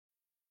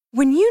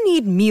When you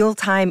need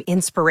mealtime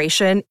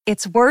inspiration,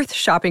 it's worth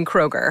shopping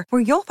Kroger,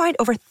 where you'll find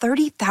over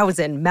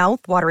 30,000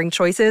 mouth-watering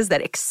choices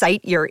that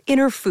excite your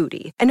inner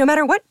foodie. And no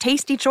matter what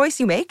tasty choice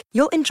you make,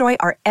 you'll enjoy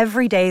our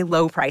everyday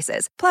low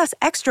prices, plus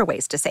extra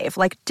ways to save,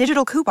 like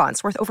digital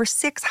coupons worth over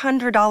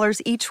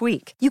 $600 each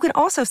week. You can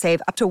also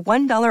save up to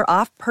 $1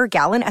 off per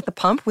gallon at the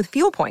pump with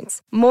fuel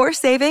points. More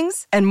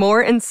savings and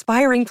more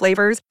inspiring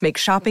flavors make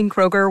shopping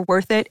Kroger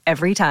worth it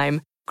every time.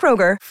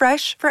 Kroger,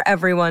 fresh for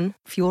everyone.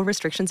 Fuel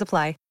restrictions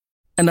apply.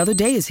 Another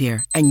day is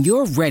here, and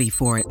you're ready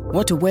for it.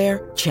 What to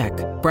wear? Check.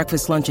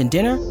 Breakfast, lunch, and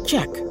dinner?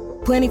 Check.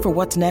 Planning for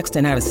what's next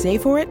and how to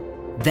save for it?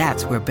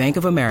 That's where Bank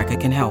of America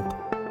can help.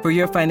 For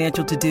your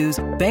financial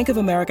to-dos, Bank of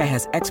America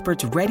has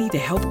experts ready to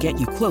help get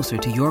you closer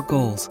to your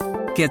goals.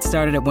 Get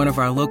started at one of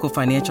our local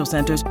financial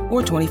centers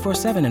or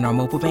 24/7 in our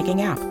mobile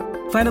banking app.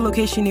 Find a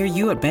location near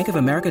you at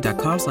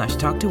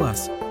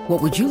bankofamerica.com/talktous.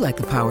 What would you like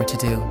the power to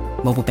do?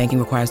 Mobile banking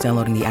requires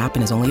downloading the app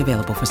and is only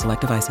available for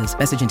select devices.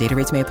 Message and data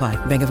rates may apply.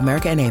 Bank of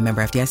America N.A.,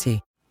 member FDIC.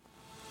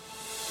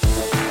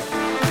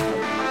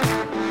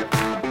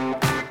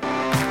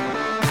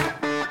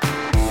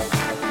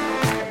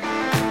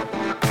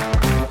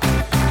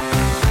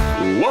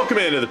 Welcome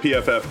into the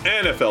PFF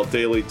NFL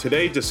Daily.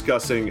 Today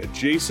discussing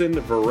Jason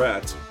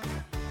Verrett,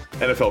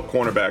 NFL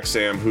cornerback,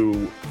 Sam,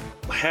 who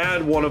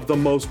had one of the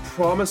most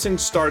promising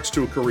starts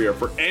to a career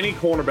for any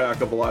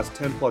cornerback of the last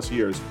 10 plus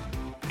years.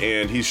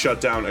 And he's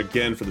shut down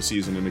again for the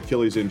season, an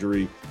Achilles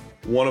injury.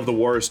 One of the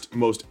worst,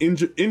 most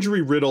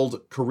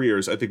injury-riddled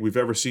careers I think we've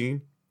ever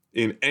seen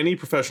in any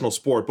professional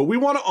sport. But we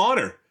want to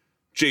honor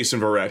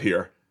Jason Verrett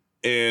here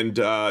and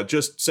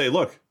just say,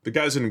 look, the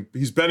guy's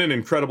he's been an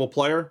incredible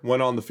player,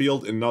 went on the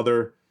field.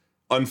 Another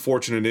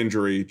unfortunate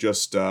injury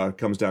just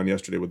comes down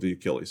yesterday with the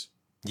Achilles.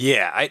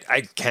 Yeah,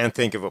 I can't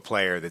think of a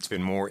player that's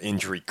been more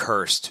injury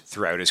cursed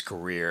throughout his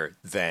career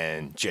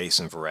than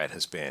Jason Verrett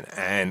has been.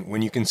 And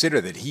when you consider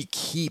that he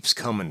keeps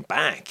coming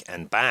back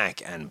and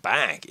back and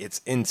back, it's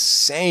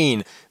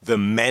insane the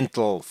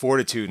mental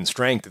fortitude and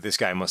strength that this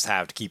guy must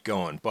have to keep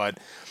going. But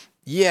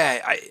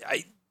yeah,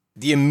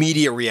 the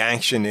immediate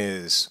reaction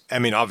is, I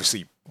mean,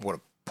 obviously, what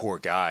a poor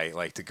guy,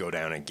 like, to go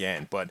down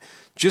again. But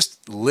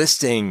just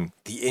listing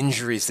the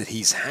injuries that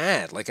he's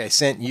had, like I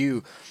sent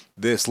you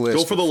this list.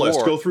 Go for the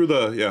list. Go through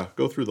the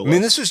list. I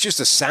mean, this was just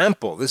a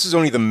sample. This is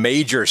only the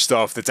major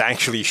stuff that's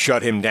actually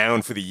shut him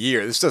down for the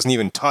year. This doesn't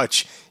even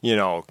touch,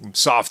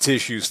 soft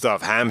tissue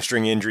stuff,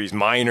 hamstring injuries,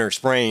 minor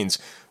sprains.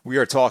 We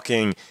are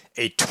talking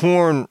a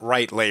torn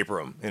right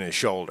labrum in his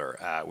shoulder,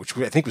 which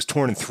I think was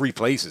torn in 3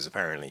 places,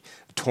 apparently.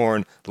 A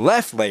torn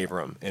left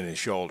labrum in his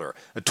shoulder,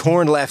 a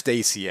torn left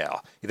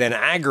ACL. He then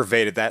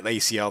aggravated that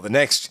ACL the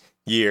next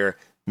year,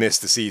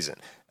 missed the season.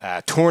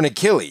 Torn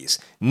Achilles,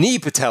 knee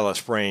patella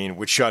sprain,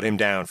 which shut him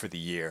down for the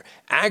year.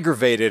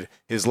 Aggravated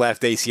his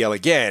left ACL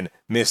again,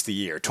 missed the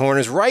year. Torn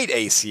his right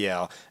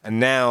ACL, and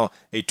now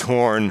a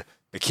torn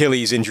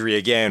Achilles injury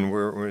again,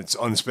 where it's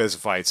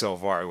unspecified so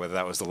far whether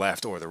that was the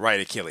left or the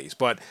right Achilles.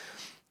 But,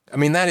 I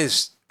mean, that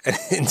is an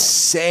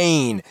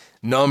insane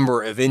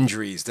number of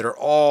injuries that are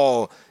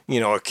all,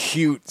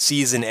 acute,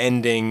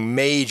 season-ending,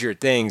 major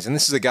things. And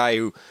this is a guy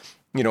who,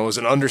 was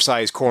an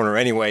undersized corner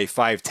anyway,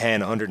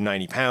 5'10",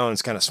 190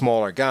 pounds, kind of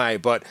smaller guy,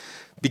 but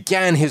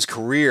began his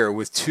career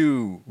with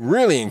 2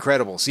 really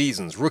incredible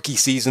seasons. Rookie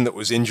season that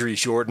was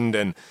injury-shortened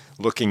and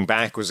looking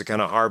back was a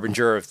kind of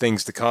harbinger of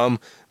things to come,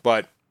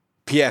 but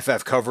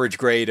PFF coverage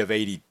grade of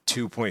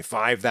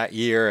 82.5 that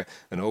year,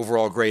 an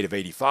overall grade of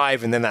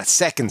 85, and then that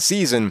second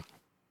season,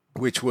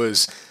 which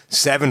was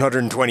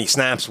 720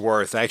 snaps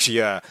worth,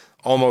 actually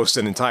almost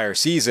an entire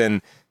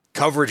season,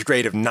 coverage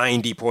grade of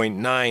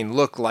 90.9,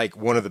 looked like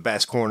one of the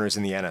best corners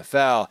in the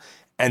NFL.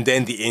 And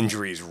then the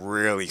injuries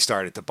really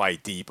started to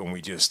bite deep, and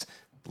we just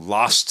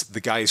lost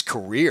the guy's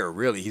career,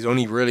 really. He's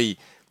only really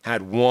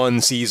had one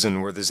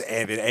season where there's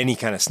been any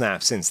kind of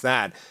snap since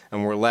that,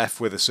 and we're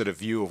left with a sort of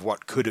view of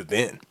what could have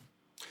been.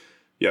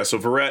 Yeah, so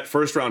Verrett,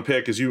 first-round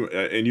pick, as you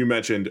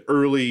mentioned,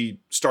 early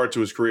start to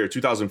his career,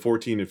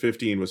 2014 and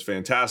 15 was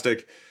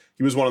fantastic.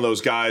 He was one of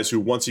those guys who,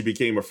 once he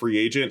became a free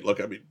agent,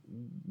 look, I mean,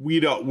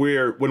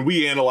 when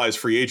we analyze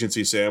free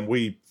agency, Sam,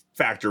 we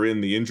factor in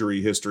the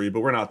injury history,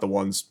 but we're not the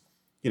ones,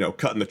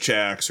 cutting the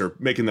checks or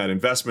making that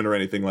investment or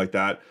anything like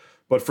that.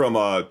 But from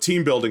a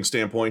team building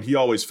standpoint, he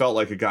always felt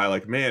like a guy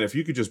like, man, if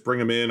you could just bring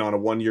him in on a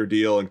 1-year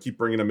deal and keep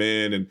bringing him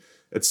in, and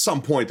at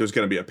some point there's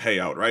going to be a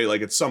payout, right?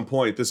 Like at some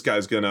point this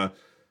guy's going to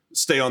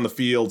stay on the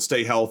field,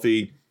 stay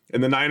healthy.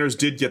 And the Niners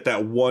did get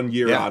that 1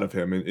 year out of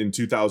him in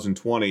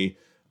 2020.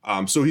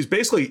 So he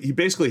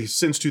basically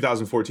since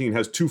 2014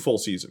 has 2 full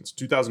seasons,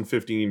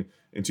 2015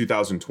 and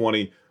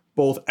 2020,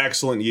 both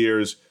excellent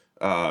years.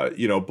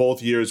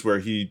 Both years where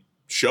he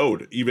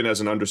showed, even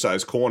as an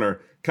undersized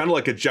corner, kind of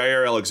like a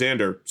Jair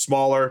Alexander,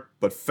 smaller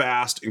but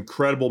fast,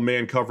 incredible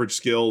man coverage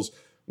skills.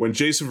 When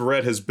Jason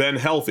Verrett has been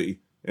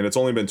healthy, and it's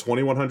only been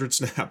 2,100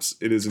 snaps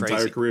in his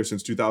entire career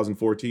since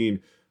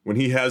 2014, when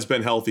he has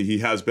been healthy, he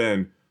has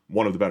been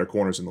one of the better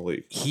corners in the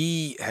league.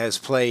 He has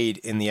played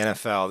in the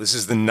NFL. This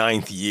is the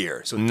 9th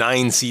year. So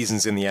 9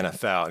 seasons in the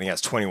NFL, and he has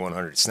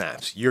 2,100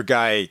 snaps. Your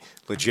guy,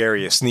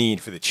 L'Jarius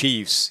Sneed for the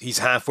Chiefs, he's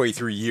halfway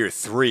through year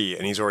 3,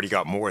 and he's already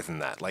got more than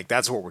that. Like,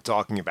 that's what we're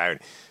talking about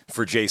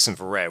for Jason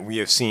Verrett. We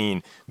have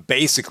seen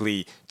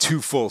basically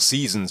 2 full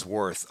seasons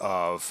worth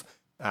of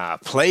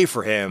play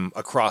for him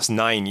across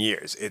 9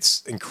 years.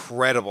 It's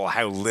incredible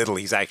how little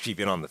he's actually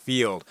been on the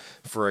field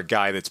for a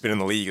guy that's been in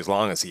the league as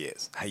long as he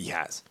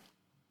has.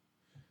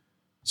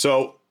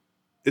 So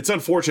it's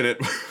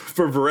unfortunate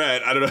for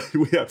Verrett. I don't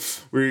know.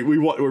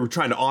 We're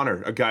trying to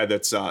honor a guy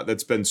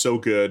that's been so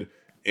good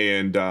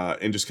and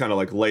just kind of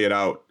like lay it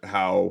out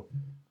how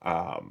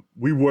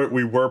we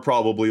were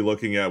probably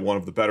looking at one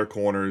of the better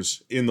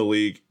corners in the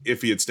league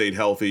if he had stayed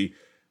healthy.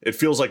 It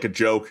feels like a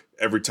joke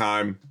every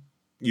time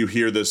you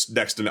hear this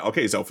next to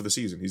okay, he's out for the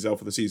season. He's out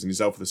for the season.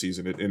 He's out for the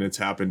season. And it's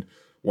happened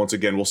once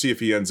again. We'll see if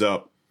he ends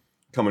up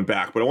coming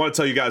back. But I want to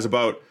tell you guys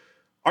about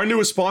our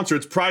newest sponsor.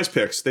 It's Prize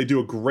Picks. They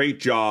do a great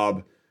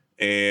job.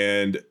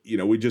 And,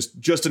 we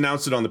just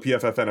announced it on the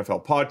PFF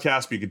NFL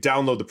podcast. But you can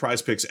download the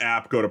Prize Picks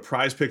app, go to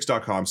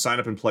prizepicks.com, sign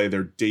up and play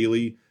their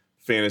daily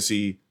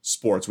fantasy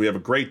sports. We have a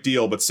great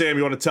deal. But Sam,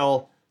 you want to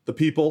tell the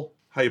people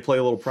how you play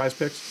a little Prize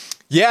Picks?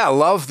 Yeah, I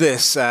love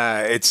this.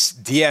 It's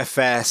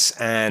DFS,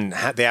 and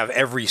they have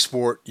every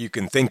sport you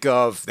can think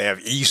of. They have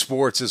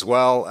esports as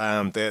well.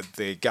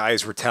 The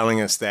guys were telling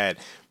us that,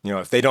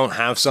 if they don't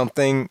have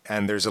something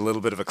and there's a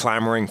little bit of a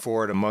clamoring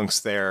for it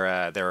amongst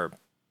their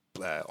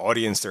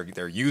audience,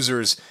 their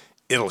users,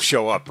 it'll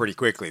show up pretty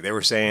quickly. They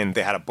were saying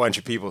they had a bunch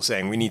of people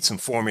saying we need some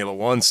Formula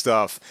One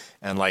stuff,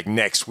 and like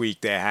next week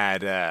they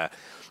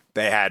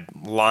had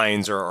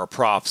lines or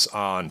props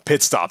on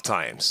pit stop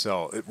times.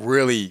 So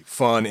really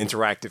fun,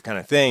 interactive kind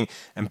of thing.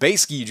 And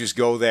basically you just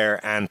go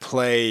there and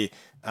play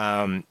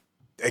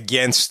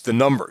against the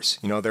numbers.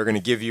 They're going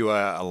to give you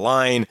a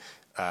line,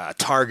 a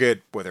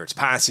target, whether it's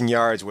passing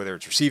yards, whether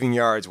it's receiving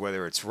yards,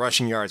 whether it's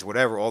rushing yards,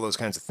 whatever, all those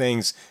kinds of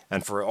things.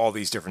 And for all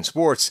these different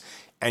sports,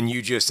 and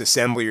you just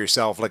assemble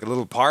yourself like a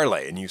little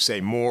parlay, and you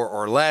say more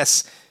or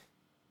less,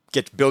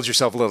 build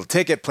yourself a little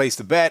ticket, place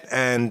the bet,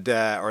 and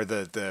or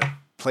the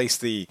place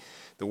the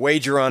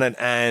wager on it,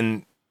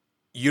 and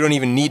you don't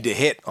even need to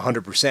hit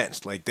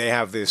 100%. Like, they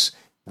have this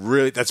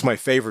that's my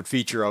favorite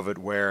feature of it,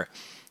 where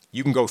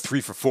you can go 3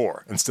 for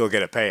 4 and still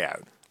get a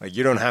payout. Like,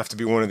 you don't have to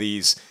be one of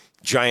these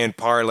giant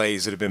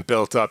parlays that have been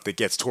built up that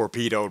gets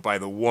torpedoed by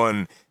the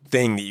one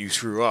thing that you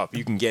screw up.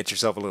 You can get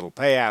yourself a little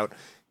payout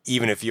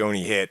even if you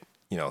only hit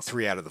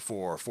 3 out of the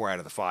 4 or 4 out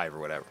of the 5 or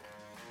whatever.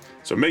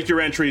 So make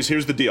your entries.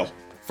 Here's the deal.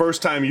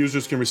 First-time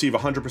users can receive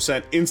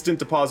 100% instant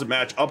deposit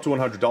match up to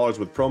 $100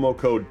 with promo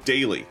code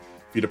DAILY.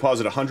 If you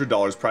deposit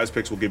 $100, Prize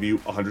Picks will give you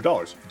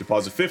 $100. If you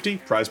deposit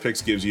 $50, Prize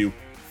Picks gives you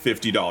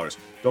 $50.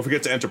 Don't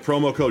forget to enter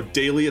promo code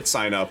DAILY at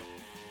sign-up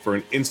for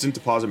an instant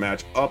deposit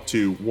match up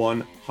to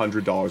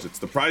 $100. It's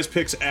the Prize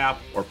Picks app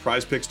or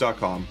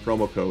prizepicks.com.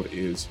 Promo code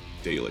is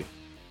DAILY.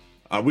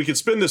 We could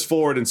spin this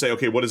forward and say,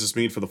 okay, what does this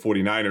mean for the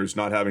 49ers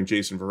not having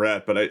Jason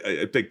Verrett? But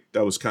I think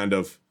that was kind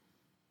of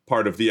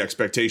part of the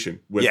expectation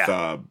with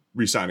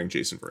re-signing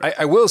Jason Verrett.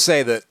 I will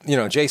say that,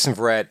 Jason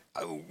Verrett,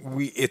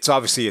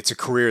 it's a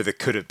career that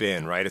could have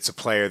been, right? It's a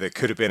player that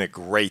could have been a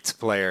great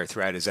player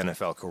throughout his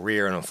NFL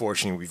career. And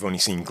unfortunately, we've only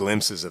seen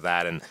glimpses of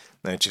that. And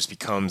then it just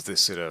becomes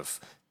this sort of,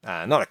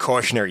 not a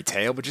cautionary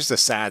tale, but just a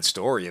sad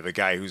story of a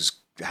guy who's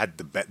had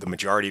the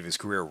majority of his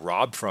career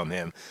robbed from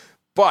him.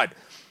 But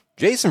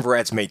Jason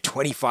Verrett's made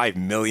 $25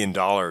 million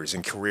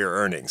in career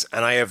earnings.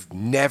 And I have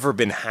never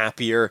been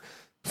happier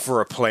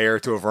for a player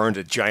to have earned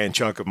a giant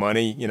chunk of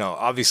money.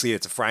 Obviously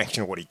it's a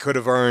fraction of what he could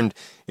have earned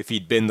if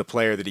he'd been the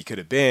player that he could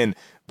have been.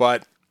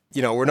 But,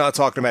 we're not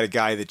talking about a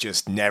guy that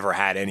just never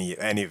had any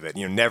of it,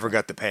 never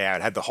got the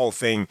payout, had the whole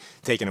thing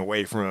taken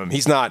away from him.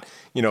 He's not,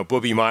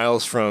 Boobie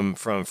Miles from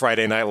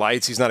Friday Night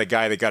Lights. He's not a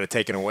guy that got it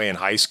taken away in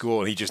high school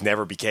and he just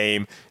never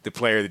became the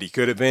player that he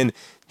could have been.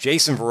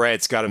 Jason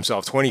Verrett's got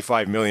himself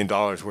 $25 million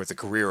worth of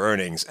career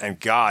earnings. And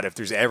God, if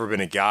there's ever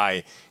been a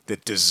guy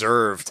that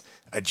deserved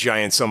a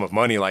giant sum of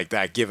money like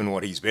that, given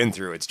what he's been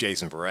through, it's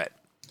Jason Verrett.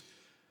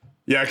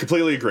 Yeah, I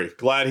completely agree.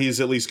 Glad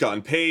he's at least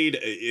gotten paid.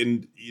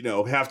 And,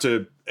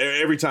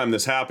 every time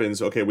this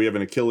happens, okay, we have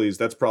an Achilles,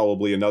 that's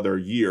probably another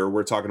year.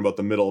 We're talking about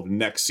the middle of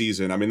next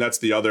season. I mean, that's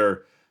the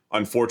other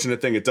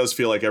unfortunate thing. It does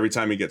feel like every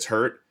time he gets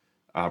hurt,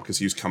 because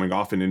he was coming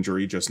off an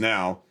injury just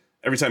now,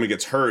 every time he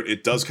gets hurt,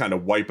 it does kind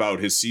of wipe out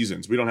his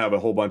seasons. We don't have a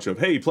whole bunch of,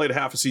 hey, he played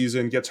half a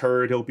season, gets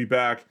hurt, he'll be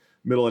back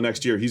middle of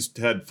next year. He's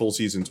had full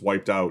seasons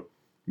wiped out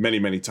many,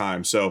 many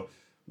times. So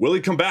will he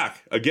come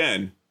back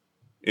again?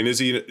 And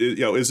is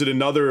it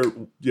another,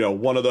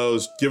 one of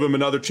those, give him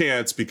another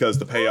chance because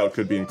the payout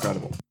could be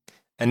incredible.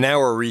 And now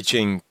we're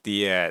reaching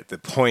the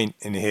point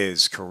in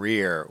his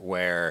career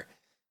where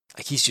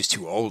he's just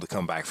too old to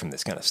come back from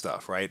this kind of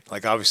stuff, right?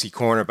 Like, obviously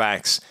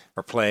cornerbacks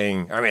are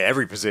playing,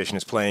 every position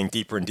is playing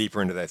deeper and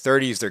deeper into their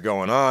 30s. They're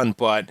going on,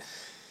 but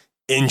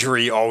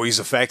injury always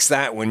affects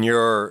that. When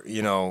you're,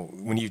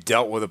 when you've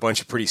dealt with a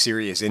bunch of pretty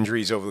serious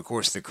injuries over the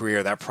course of the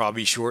career, that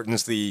probably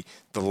shortens the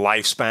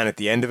lifespan at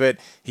the end of it.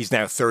 He's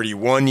now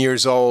 31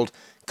 years old,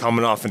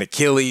 coming off an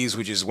Achilles,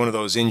 which is one of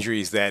those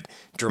injuries that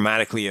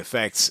dramatically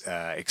affects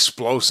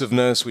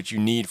explosiveness, which you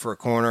need for a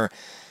corner.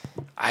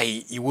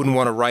 You wouldn't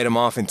want to write him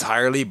off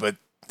entirely, but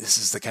this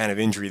is the kind of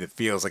injury that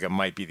feels like it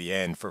might be the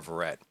end for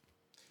Verrett.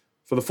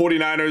 For the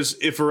 49ers,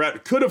 if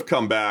Verrett could have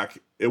come back,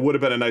 it would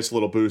have been a nice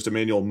little boost.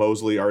 Emmanuel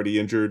Moseley already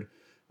injured.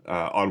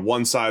 On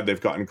one side,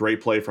 they've gotten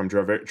great play from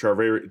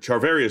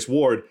Charvarius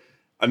Ward.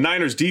 A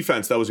Niners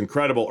defense that was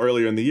incredible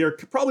earlier in the year,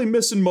 probably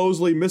missing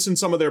Moseley, missing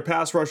some of their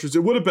pass rushers.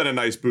 It would have been a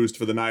nice boost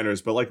for the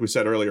Niners, but like we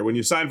said earlier, when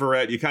you sign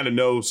Verrett, you kind of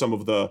know some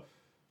of the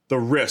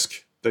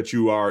risk that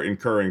you are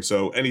incurring.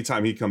 So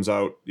anytime he comes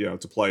out,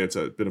 to play, it's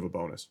a bit of a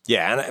bonus.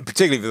 Yeah, and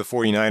particularly for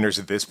the 49ers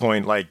at this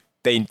point, like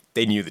they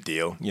knew the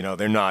deal.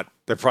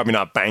 They're probably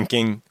not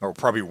banking, or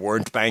probably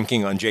weren't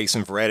banking on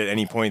Jason Verrett at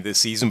any point this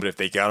season, but if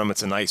they got him,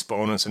 it's a nice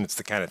bonus, and it's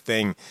the kind of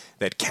thing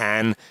that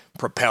can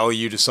propel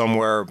you to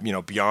somewhere,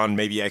 beyond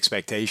maybe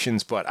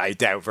expectations. But I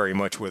doubt very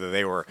much whether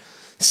they were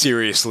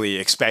seriously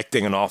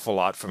expecting an awful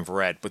lot from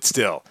Verrett, but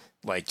still,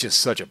 like, just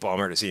such a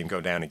bummer to see him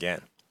go down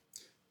again.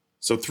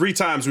 So 3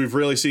 times we've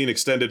really seen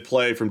extended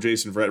play from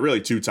Jason Verrett,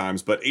 really 2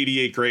 times, but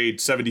 88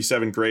 grade,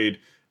 77 grade,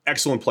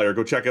 excellent player.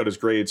 Go check out his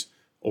grades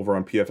over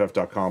on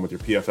PFF.com with your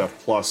PFF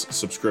Plus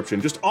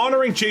subscription. Just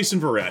honoring Jason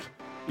Verrett,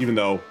 even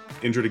though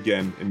injured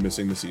again and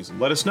missing the season.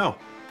 Let us know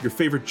your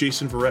favorite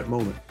Jason Verrett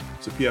moment.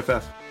 It's a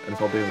PFF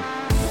NFL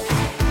Daily.